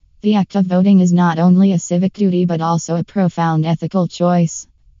The act of voting is not only a civic duty but also a profound ethical choice.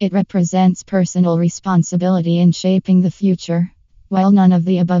 It represents personal responsibility in shaping the future. While none of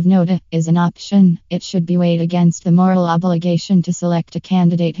the above NOTA is an option, it should be weighed against the moral obligation to select a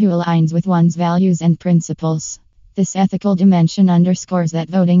candidate who aligns with one's values and principles. This ethical dimension underscores that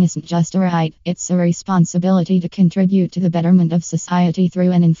voting isn't just a right, it's a responsibility to contribute to the betterment of society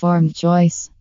through an informed choice.